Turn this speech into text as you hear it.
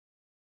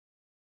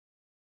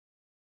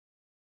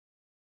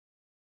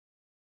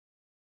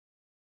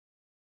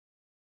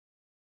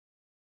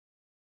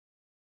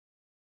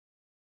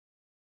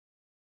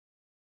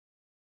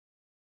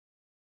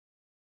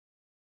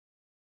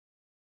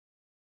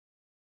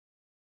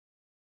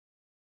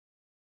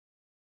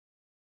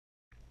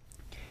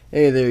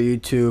Hey there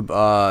YouTube,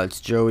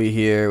 it's Joey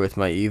here with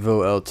my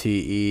Evo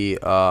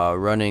LTE,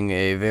 running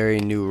a very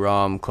new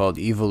ROM called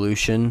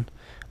Evilution.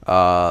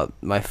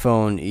 My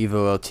phone,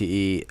 Evo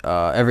LTE,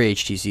 every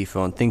HTC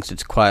phone thinks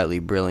it's quietly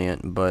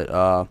brilliant, but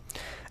out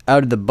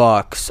of the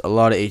box, a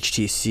lot of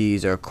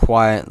HTCs are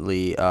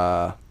quietly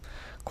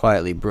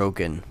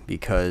broken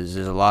because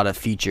there's a lot of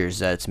features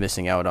that it's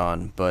missing out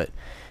on. But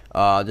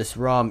this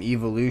ROM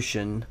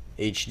Evilution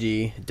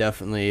HD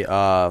definitely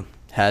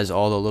has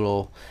all the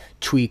little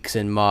tweaks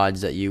and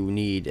mods that you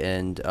need,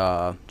 and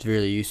it's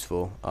really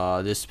useful.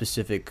 This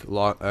specific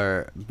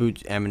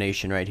boot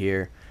animation right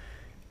here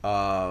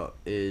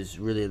is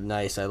really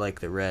nice. I like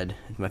the red.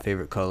 It's my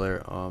favorite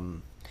color.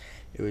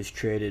 It was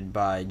created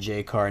by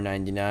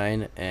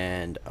JCar99,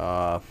 and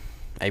I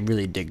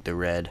really dig the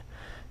red.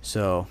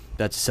 So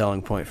that's a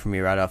selling point for me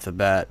right off the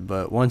bat.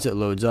 But once it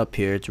loads up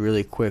here, it's a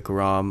really quick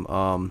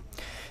ROM.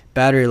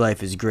 Battery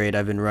life is great.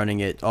 I've been running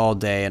it all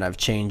day, and I've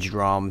changed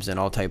ROMs and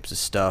all types of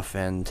stuff,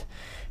 and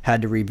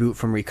had to reboot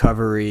from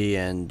recovery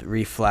and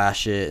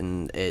reflash it,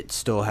 and it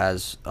still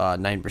has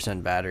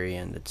 9% battery,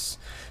 and it's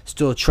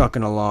still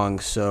trucking along.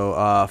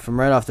 So from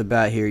right off the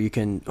bat here, you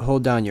can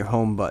hold down your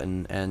home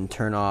button and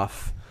turn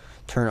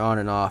on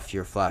and off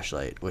your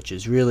flashlight, which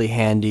is really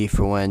handy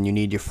for when you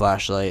need your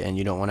flashlight and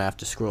you don't want to have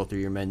to scroll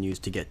through your menus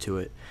to get to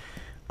it.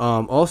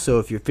 Also,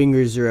 if your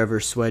fingers are ever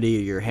sweaty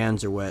or your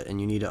hands are wet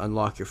and you need to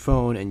unlock your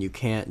phone and you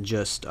can't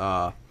just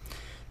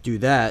do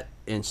that,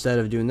 instead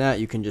of doing that,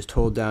 you can just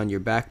hold down your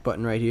back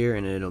button right here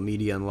and it'll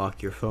immediately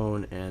unlock your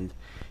phone, and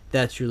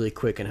that's really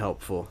quick and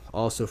helpful.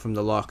 Also, from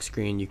the lock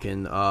screen, you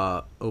can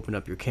open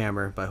up your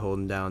camera by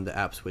holding down the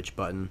app switch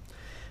button.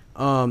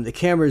 The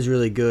camera is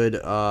really good.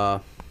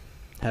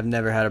 Have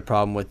never had a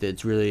problem with it.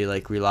 It's really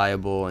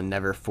reliable and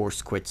never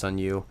force quits on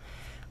you.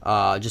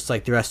 Just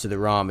like the rest of the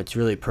ROM, it's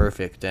really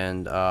perfect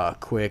and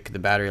quick. The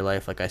battery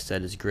life, like I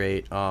said, is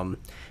great.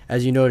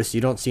 As you notice,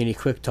 you don't see any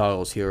quick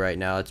toggles here right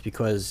now. It's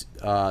because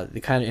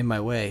they're kind of in my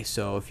way.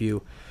 So if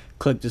you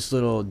click this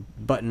little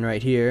button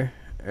right here,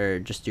 or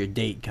just your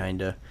date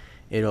kinda,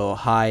 it'll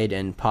hide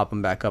and pop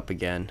them back up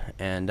again,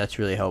 and that's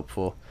really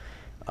helpful.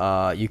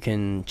 You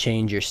can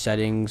change your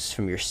settings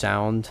from your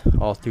sound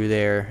all through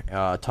there,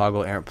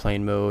 toggle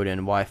airplane mode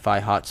and Wi-Fi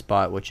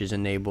hotspot, which is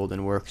enabled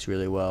and works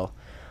really well.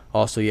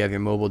 Also, you have your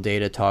mobile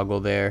data toggle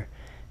there,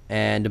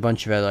 and a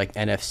bunch of other like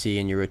NFC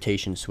and your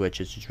rotation switch,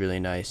 which is really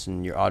nice,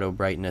 and your auto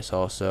brightness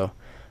also.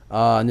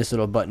 And this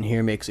little button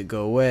here makes it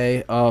go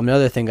away.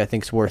 Another thing I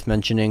think is worth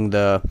mentioning,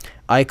 the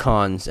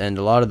icons and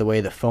a lot of the way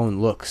the phone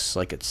looks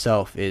like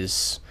itself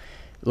is,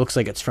 it looks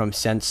like it's from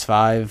Sense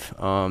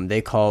 5.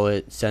 They call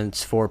it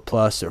Sense 4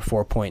 Plus or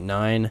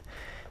 4.9,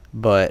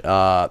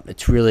 but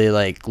it's really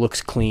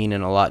looks clean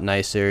and a lot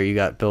nicer. You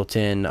got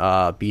built-in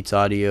Beats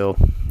audio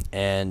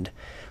and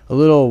a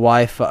little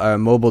Wi-Fi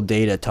mobile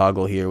data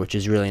toggle here, which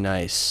is really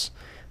nice.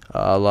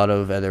 A lot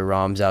of other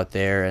ROMs out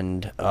there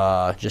and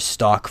just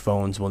stock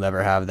phones will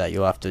never have that.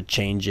 You'll have to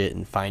change it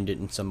and find it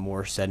in some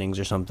more settings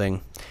or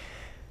something.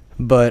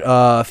 But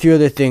a few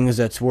other things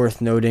that's worth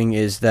noting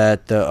is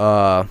that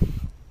the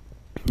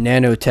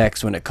nano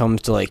text, when it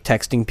comes to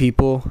texting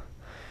people,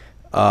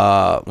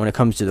 when it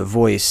comes to the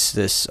voice,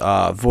 this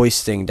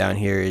voice thing down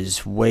here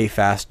is way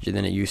faster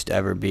than it used to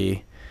ever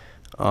be.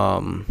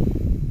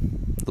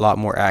 A lot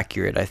more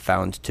accurate, I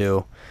found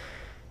too.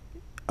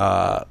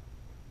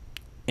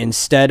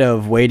 Instead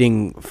of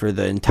waiting for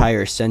the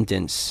entire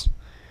sentence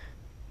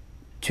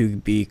to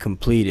be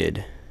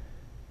completed,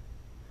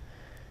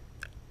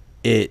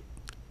 it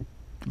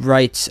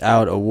writes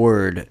out a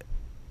word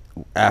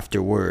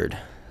after word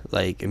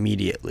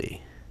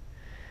immediately,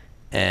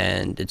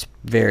 and it's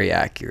very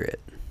accurate.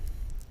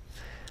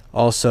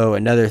 Also,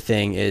 another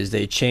thing is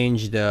they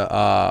changed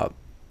the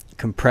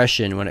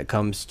compression when it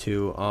comes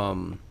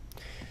to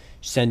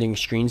sending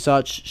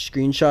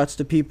screenshots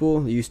to people.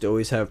 They used to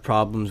always have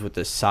problems with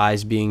the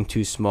size being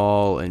too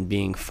small and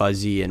being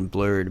fuzzy and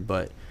blurred,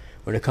 but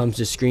when it comes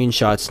to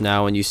screenshots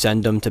now, when you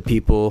send them to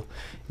people,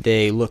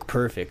 they look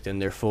perfect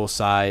and they're full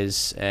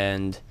size.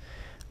 And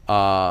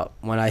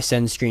when I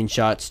send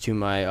screenshots to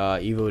my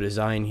Evo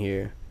Design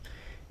here,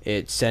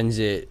 it sends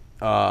it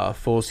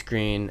full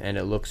screen and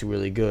it looks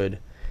really good.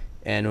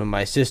 And when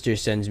my sister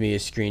sends me a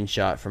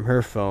screenshot from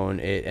her phone,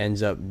 it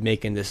ends up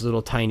making this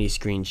little tiny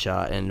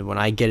screenshot, and when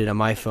I get it on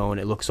my phone,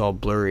 it looks all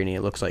blurry and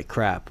it looks like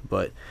crap.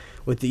 But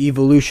with the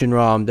Evilution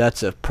ROM,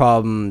 that's a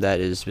problem that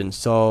has been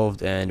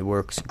solved and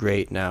works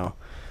great now,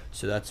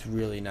 so that's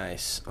really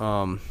nice.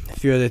 A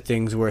few other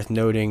things worth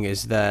noting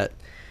is that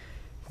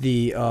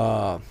the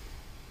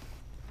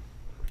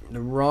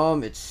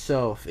ROM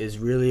itself is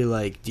really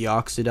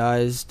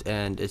deoxidized,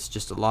 and it's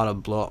just a lot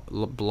of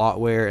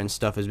bloatware and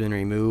stuff has been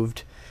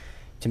removed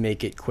to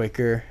make it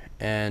quicker,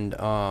 and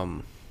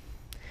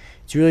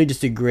it's really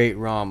just a great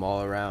ROM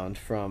all around.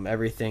 From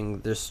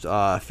everything, there's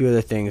a few other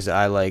things that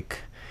I like.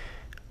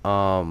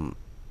 When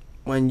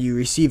you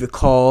receive a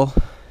call,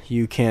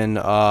 you can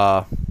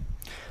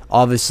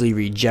obviously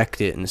reject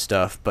it and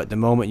stuff, but the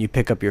moment you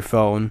pick up your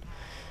phone,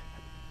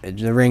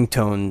 the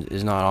ringtone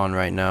is not on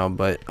right now,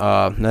 but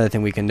another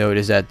thing we can note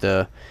is that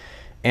the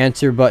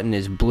answer button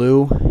is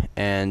blue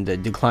and the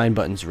decline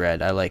button's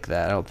red. I like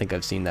that. I don't think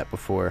I've seen that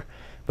before.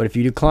 But if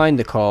you decline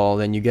the call,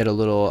 then you get a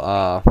little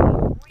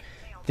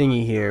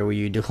thingy here where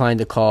you decline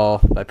the call.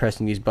 By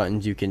pressing these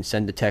buttons, you can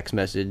send a text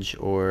message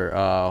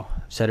or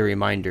set a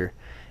reminder,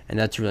 and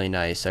that's really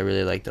nice. I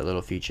really like that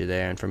little feature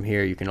there. And from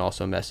here, you can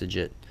also message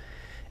it.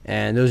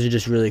 And those are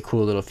just really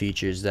cool little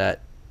features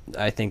that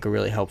I think are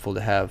really helpful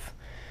to have.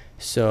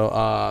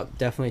 So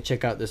definitely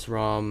check out this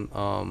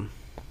ROM.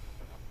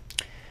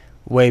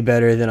 Way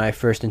better than I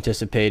first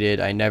anticipated.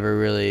 I never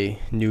really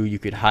knew you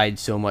could hide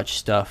so much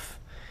stuff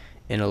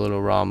in a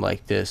little ROM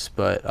like this,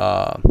 but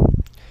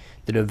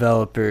the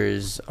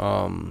developers,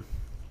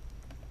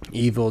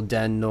 Evil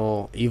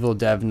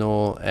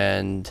Devnol,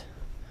 and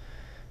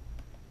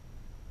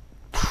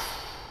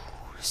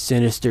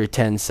Sinister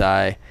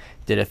Tensai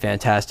did a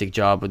fantastic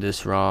job with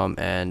this ROM,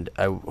 and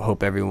I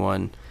hope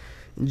everyone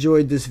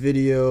enjoyed this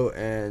video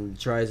and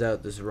tries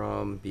out this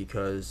ROM,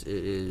 because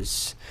it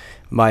is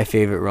my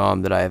favorite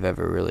ROM that I have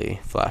ever really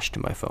flashed to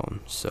my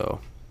phone. So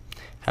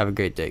have a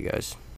great day, guys.